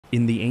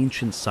In the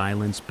ancient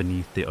silence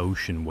beneath the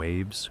ocean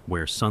waves,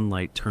 where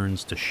sunlight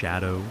turns to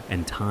shadow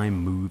and time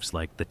moves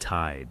like the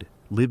tide,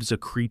 lives a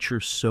creature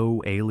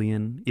so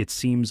alien it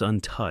seems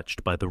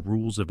untouched by the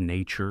rules of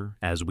nature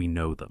as we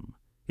know them.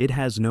 It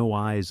has no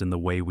eyes in the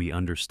way we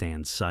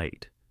understand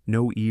sight,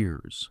 no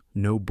ears,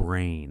 no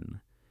brain,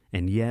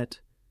 and yet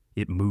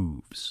it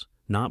moves,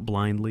 not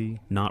blindly,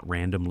 not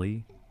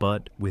randomly,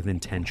 but with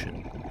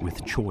intention,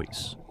 with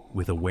choice,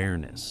 with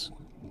awareness.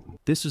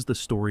 This is the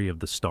story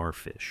of the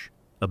starfish,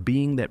 a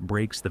being that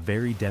breaks the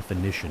very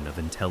definition of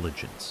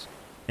intelligence,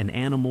 an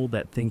animal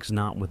that thinks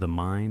not with a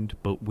mind,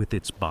 but with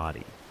its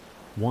body,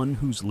 one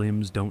whose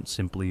limbs don't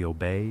simply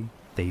obey,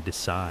 they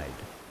decide.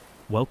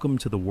 Welcome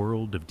to the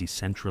world of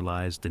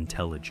decentralized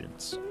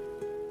intelligence.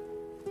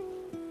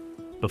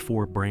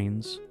 Before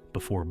brains,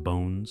 before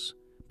bones,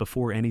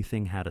 before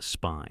anything had a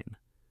spine,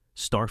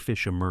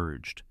 starfish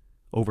emerged.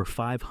 Over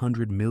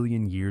 500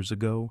 million years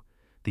ago,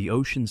 the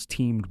oceans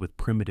teemed with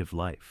primitive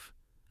life.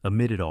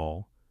 Amid it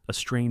all, a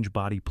strange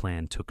body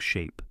plan took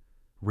shape,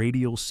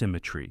 radial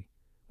symmetry,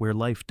 where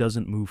life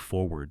doesn't move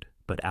forward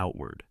but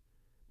outward.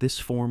 This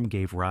form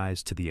gave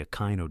rise to the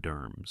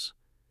echinoderms,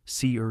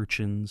 sea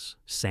urchins,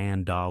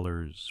 sand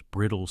dollars,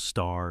 brittle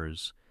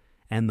stars,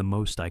 and the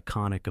most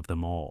iconic of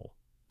them all,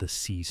 the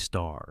sea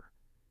star.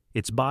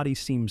 Its body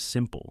seems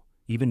simple,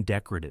 even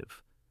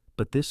decorative,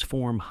 but this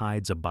form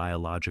hides a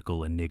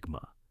biological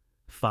enigma.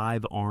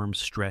 5 arms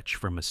stretch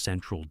from a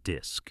central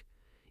disc,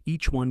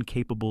 each one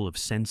capable of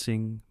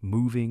sensing,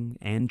 moving,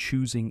 and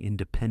choosing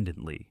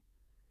independently.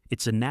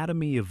 Its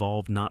anatomy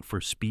evolved not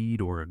for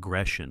speed or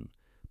aggression,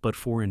 but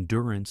for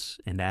endurance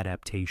and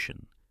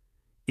adaptation.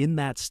 In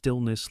that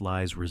stillness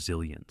lies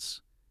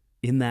resilience.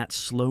 In that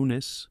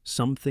slowness,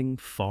 something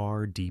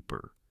far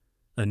deeper,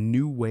 a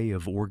new way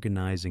of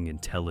organizing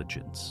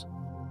intelligence.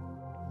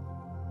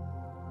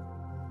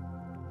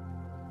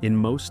 In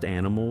most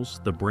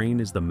animals, the brain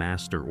is the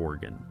master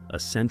organ, a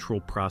central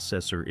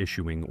processor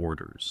issuing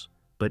orders.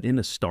 But in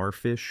a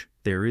starfish,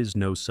 there is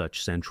no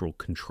such central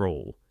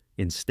control.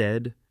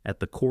 Instead, at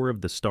the core of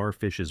the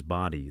starfish's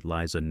body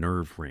lies a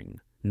nerve ring,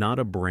 not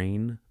a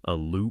brain, a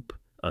loop,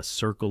 a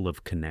circle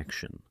of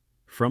connection.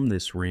 From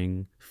this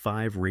ring,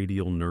 5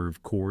 radial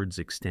nerve cords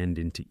extend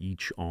into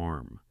each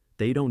arm.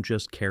 They don't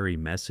just carry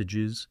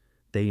messages,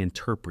 they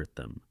interpret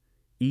them.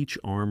 Each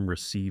arm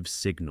receives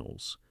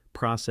signals,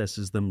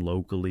 processes them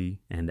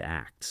locally, and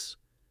acts.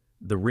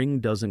 The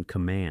ring doesn't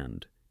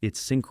command, it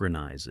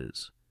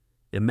synchronizes.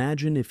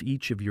 Imagine if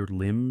each of your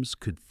limbs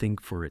could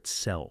think for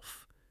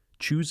itself,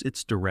 choose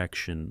its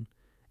direction,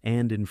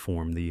 and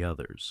inform the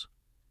others.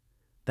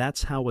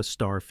 That's how a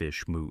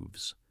starfish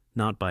moves,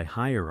 not by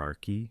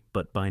hierarchy,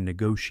 but by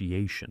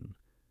negotiation,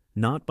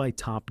 not by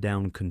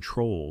top-down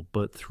control,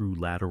 but through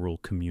lateral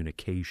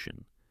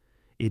communication.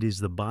 It is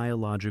the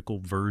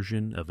biological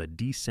version of a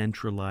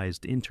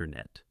decentralized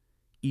internet,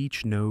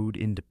 each node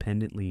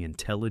independently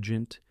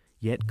intelligent,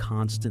 yet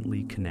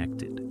constantly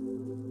connected.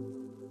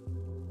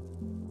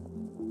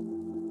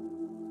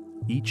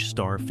 Each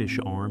starfish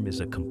arm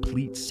is a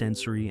complete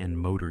sensory and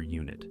motor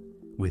unit.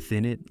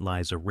 Within it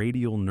lies a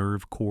radial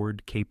nerve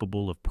cord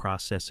capable of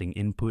processing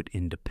input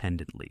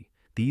independently.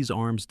 These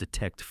arms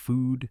detect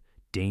food,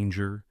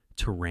 danger,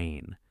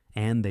 terrain,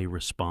 and they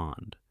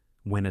respond.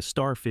 When a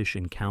starfish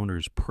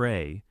encounters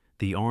prey,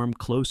 the arm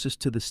closest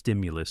to the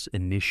stimulus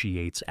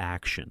initiates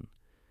action.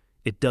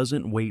 It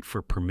doesn't wait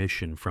for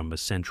permission from a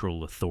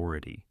central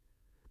authority.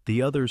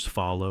 The others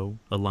follow,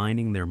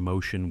 aligning their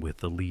motion with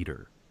the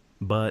leader.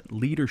 But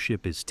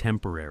leadership is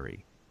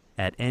temporary.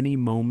 At any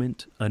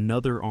moment,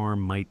 another arm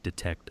might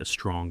detect a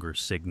stronger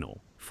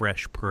signal,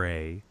 fresh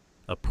prey,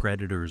 a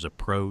predator's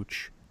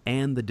approach,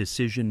 and the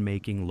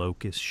decision-making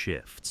locus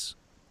shifts.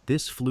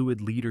 This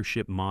fluid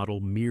leadership model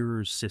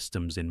mirrors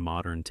systems in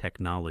modern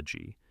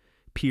technology,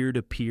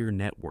 peer-to-peer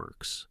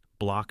networks,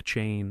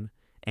 blockchain,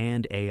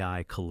 and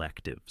AI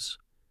collectives.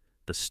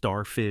 The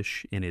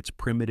starfish, in its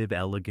primitive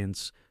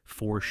elegance,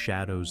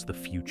 foreshadows the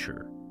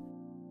future.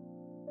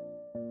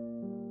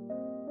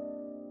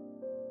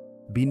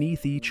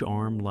 Beneath each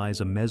arm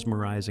lies a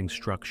mesmerizing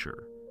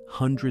structure,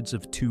 hundreds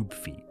of tube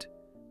feet.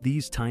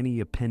 These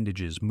tiny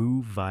appendages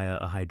move via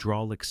a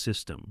hydraulic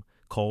system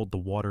called the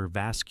water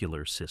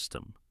vascular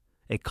system,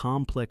 a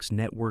complex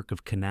network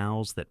of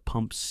canals that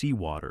pump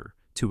seawater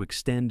to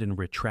extend and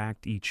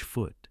retract each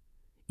foot.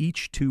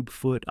 Each tube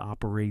foot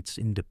operates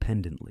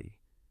independently.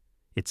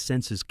 It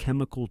senses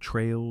chemical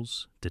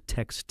trails,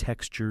 detects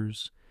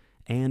textures,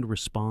 and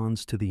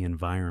responds to the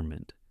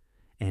environment.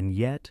 And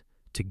yet,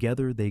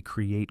 together they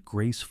create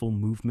graceful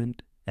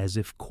movement as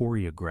if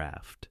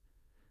choreographed.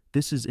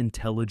 This is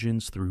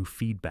intelligence through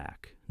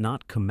feedback,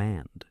 not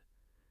command.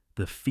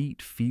 The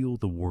feet feel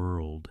the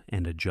world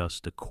and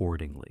adjust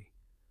accordingly.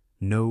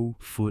 No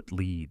foot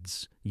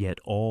leads, yet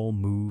all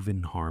move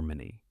in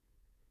harmony.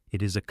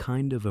 It is a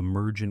kind of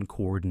emergent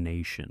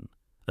coordination,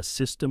 a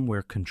system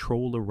where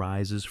control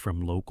arises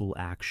from local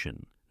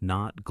action,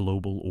 not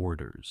global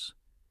orders.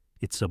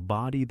 It's a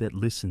body that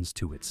listens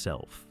to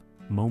itself,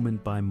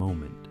 moment by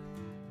moment.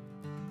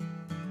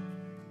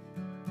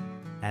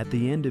 At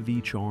the end of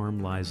each arm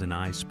lies an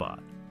eye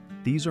spot.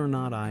 These are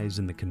not eyes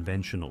in the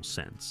conventional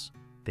sense.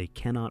 They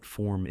cannot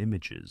form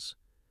images,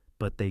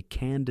 but they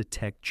can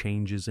detect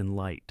changes in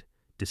light,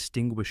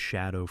 distinguish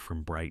shadow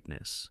from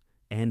brightness,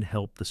 and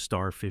help the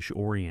starfish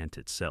orient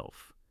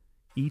itself.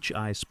 Each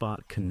eye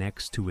spot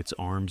connects to its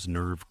arm's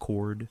nerve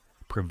cord,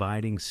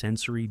 providing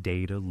sensory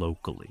data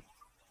locally.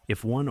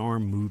 If one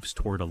arm moves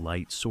toward a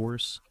light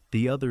source,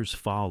 the others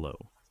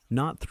follow,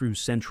 not through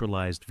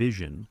centralized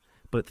vision,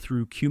 but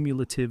through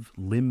cumulative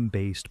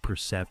limb-based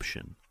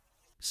perception.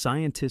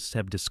 Scientists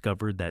have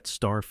discovered that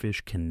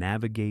starfish can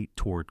navigate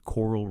toward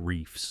coral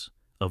reefs,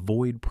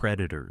 avoid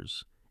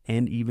predators,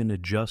 and even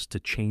adjust to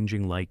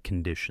changing light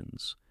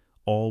conditions,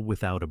 all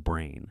without a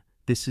brain.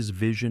 This is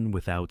vision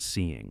without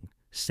seeing,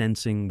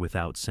 sensing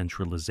without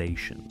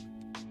centralization.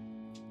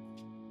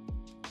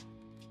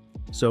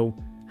 So,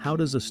 how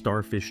does a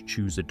starfish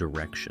choose a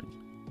direction?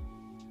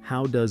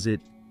 How does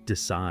it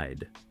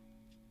decide?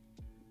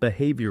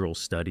 Behavioral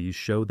studies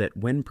show that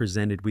when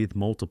presented with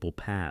multiple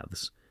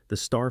paths, the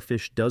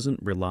starfish doesn't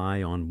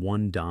rely on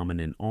one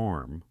dominant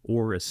arm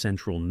or a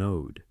central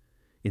node.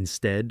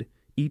 Instead,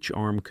 each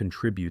arm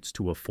contributes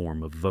to a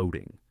form of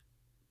voting.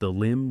 The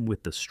limb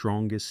with the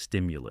strongest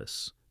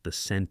stimulus, the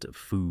scent of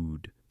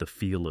food, the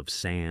feel of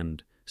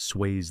sand,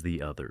 sways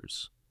the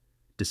others.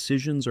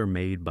 Decisions are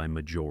made by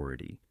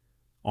majority.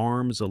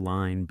 Arms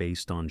align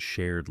based on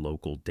shared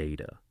local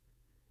data.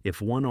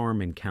 If one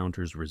arm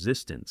encounters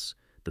resistance,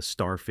 the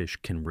starfish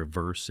can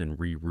reverse and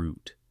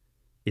reroute.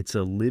 It's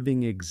a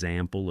living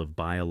example of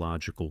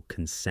biological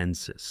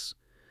consensus,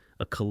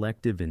 a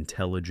collective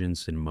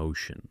intelligence in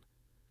motion.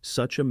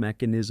 Such a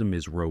mechanism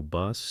is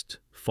robust,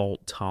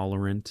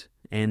 fault-tolerant,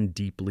 and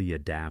deeply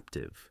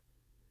adaptive.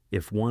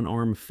 If one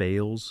arm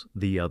fails,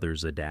 the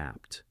others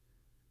adapt.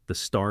 The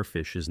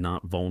starfish is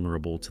not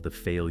vulnerable to the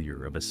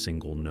failure of a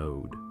single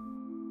node.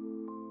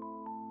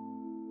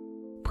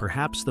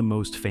 Perhaps the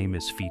most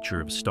famous feature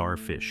of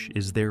starfish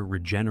is their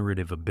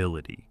regenerative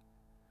ability.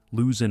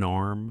 Lose an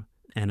arm,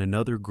 and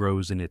another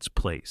grows in its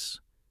place.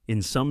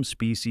 In some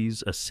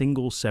species, a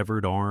single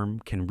severed arm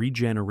can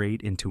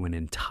regenerate into an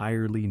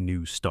entirely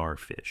new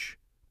starfish.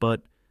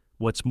 But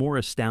what's more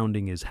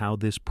astounding is how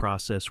this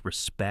process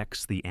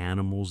respects the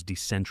animal's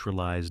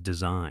decentralized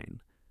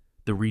design.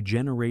 The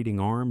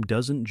regenerating arm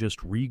doesn't just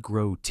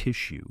regrow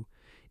tissue,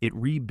 it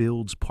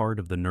rebuilds part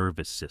of the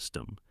nervous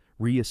system,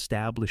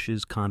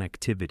 reestablishes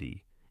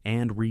connectivity,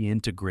 and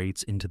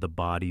reintegrates into the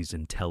body's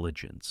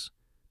intelligence.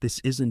 This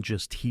isn't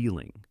just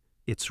healing,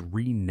 it's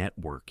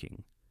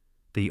re-networking.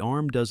 The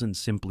arm doesn't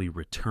simply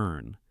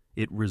return,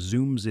 it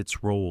resumes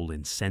its role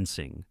in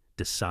sensing,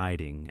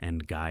 deciding,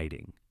 and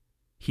guiding.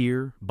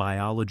 Here,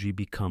 biology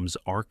becomes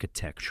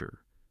architecture,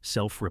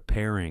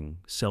 self-repairing,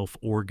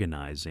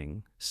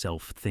 self-organizing,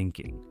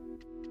 self-thinking.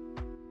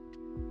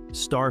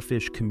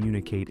 Starfish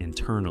communicate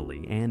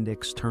internally and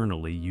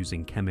externally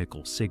using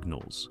chemical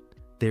signals.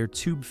 Their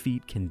tube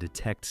feet can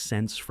detect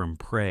scents from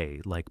prey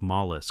like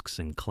mollusks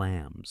and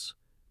clams.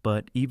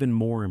 But even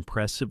more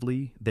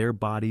impressively, their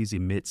bodies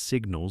emit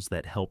signals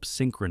that help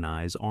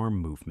synchronize arm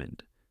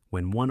movement.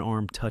 When one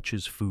arm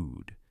touches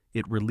food,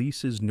 it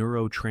releases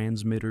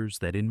neurotransmitters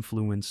that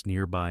influence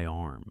nearby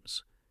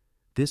arms.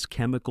 This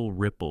chemical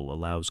ripple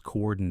allows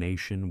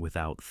coordination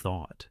without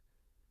thought.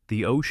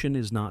 The ocean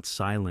is not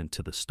silent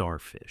to the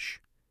starfish.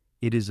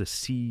 It is a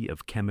sea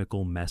of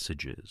chemical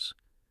messages.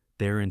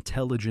 Their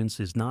intelligence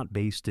is not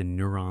based in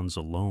neurons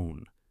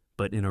alone,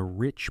 but in a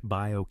rich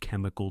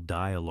biochemical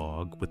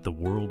dialogue with the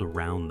world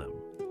around them.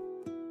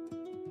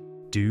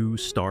 Do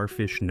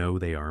starfish know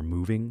they are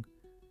moving?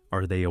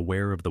 Are they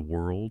aware of the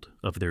world,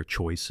 of their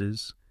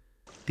choices?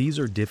 These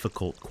are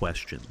difficult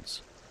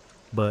questions,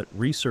 but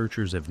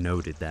researchers have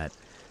noted that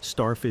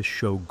starfish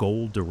show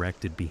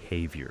goal-directed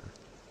behavior.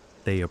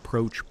 They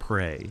approach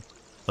prey,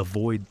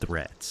 avoid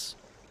threats,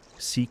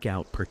 seek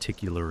out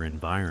particular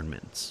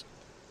environments.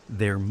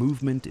 Their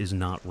movement is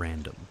not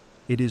random.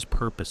 It is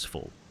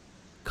purposeful.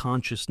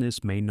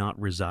 Consciousness may not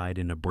reside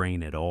in a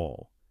brain at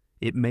all.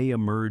 It may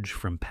emerge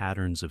from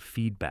patterns of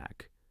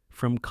feedback,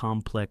 from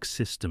complex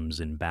systems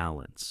in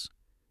balance.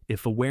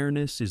 If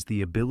awareness is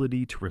the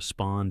ability to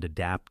respond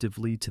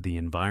adaptively to the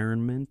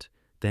environment,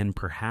 then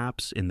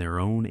perhaps in their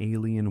own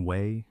alien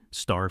way,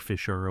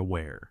 starfish are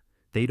aware.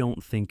 They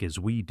don't think as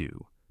we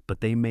do,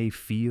 but they may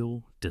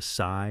feel,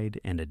 decide,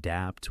 and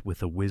adapt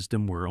with a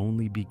wisdom we're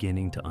only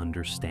beginning to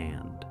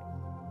understand.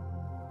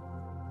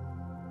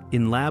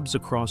 In labs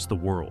across the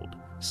world,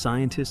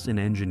 scientists and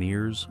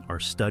engineers are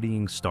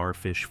studying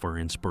starfish for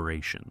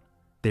inspiration.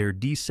 Their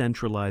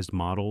decentralized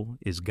model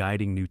is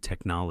guiding new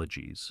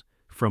technologies,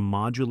 from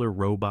modular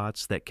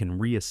robots that can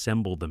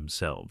reassemble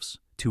themselves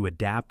to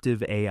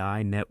adaptive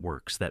AI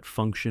networks that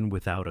function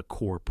without a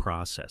core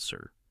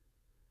processor.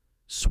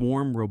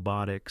 Swarm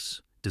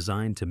robotics,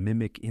 designed to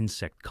mimic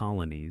insect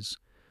colonies,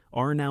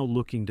 are now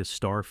looking to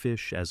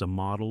starfish as a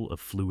model of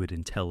fluid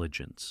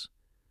intelligence.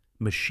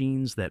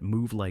 Machines that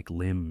move like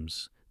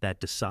limbs, that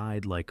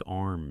decide like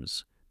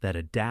arms, that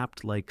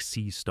adapt like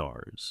sea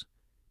stars.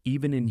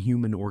 Even in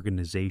human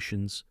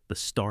organizations, the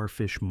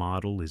Starfish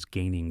model is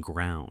gaining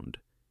ground.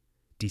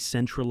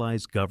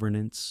 Decentralized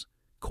governance,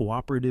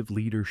 cooperative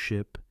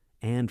leadership,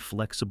 and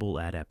flexible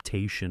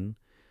adaptation,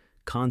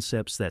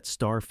 concepts that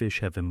Starfish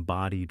have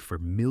embodied for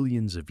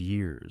millions of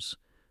years,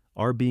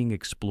 are being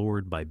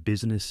explored by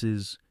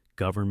businesses,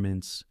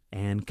 governments,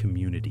 and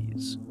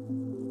communities.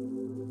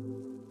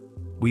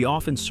 We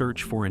often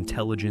search for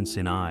intelligence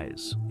in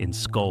eyes, in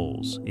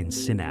skulls, in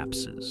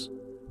synapses.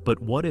 But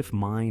what if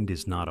mind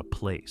is not a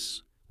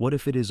place? What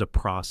if it is a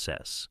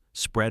process,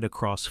 spread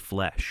across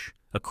flesh,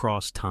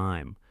 across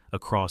time,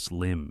 across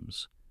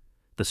limbs?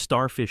 The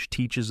Starfish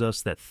teaches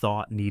us that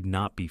thought need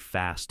not be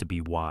fast to be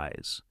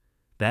wise.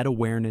 That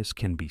awareness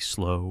can be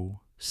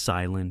slow,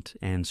 silent,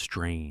 and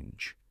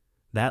strange.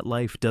 That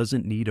life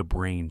doesn't need a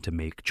brain to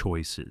make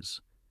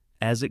choices.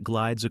 As it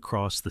glides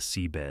across the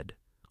seabed,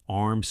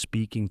 arm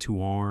speaking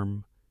to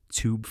arm,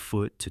 tube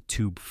foot to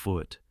tube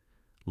foot,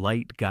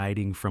 light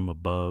guiding from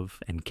above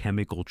and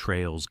chemical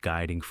trails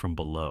guiding from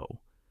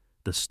below,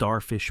 the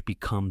Starfish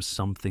becomes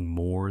something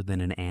more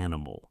than an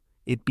animal.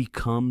 It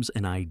becomes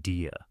an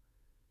idea.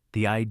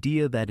 The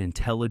idea that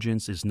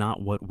intelligence is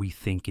not what we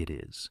think it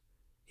is.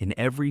 In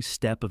every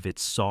step of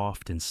its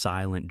soft and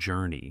silent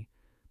journey,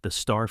 the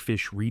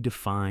Starfish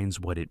redefines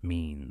what it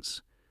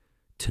means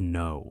to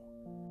know.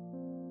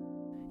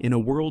 In a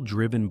world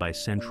driven by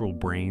central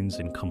brains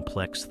and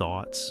complex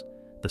thoughts,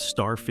 the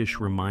Starfish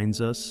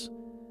reminds us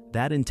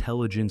that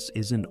intelligence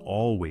isn't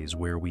always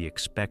where we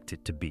expect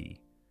it to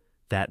be.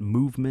 That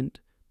movement,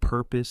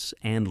 purpose,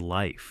 and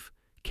life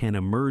can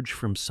emerge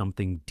from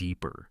something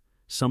deeper,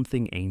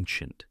 something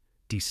ancient,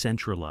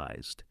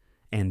 decentralized,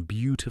 and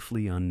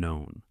beautifully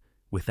unknown.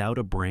 Without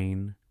a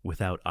brain,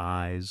 without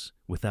eyes,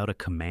 without a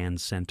command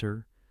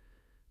center,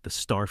 the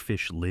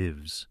Starfish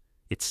lives,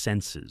 it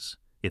senses,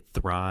 it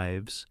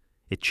thrives,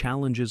 it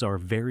challenges our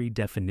very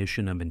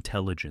definition of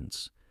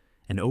intelligence,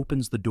 and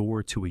opens the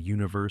door to a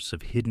universe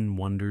of hidden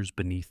wonders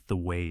beneath the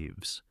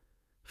waves.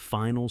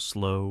 Final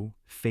slow,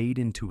 fade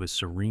into a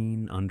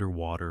serene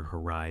underwater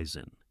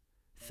horizon.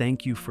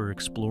 Thank you for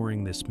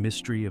exploring this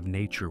mystery of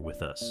nature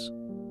with us.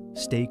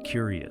 Stay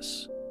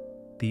curious.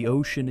 The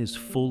ocean is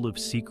full of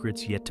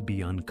secrets yet to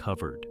be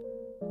uncovered.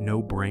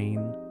 No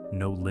brain,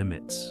 no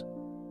limits.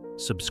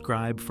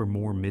 Subscribe for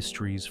more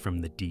mysteries from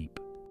the deep.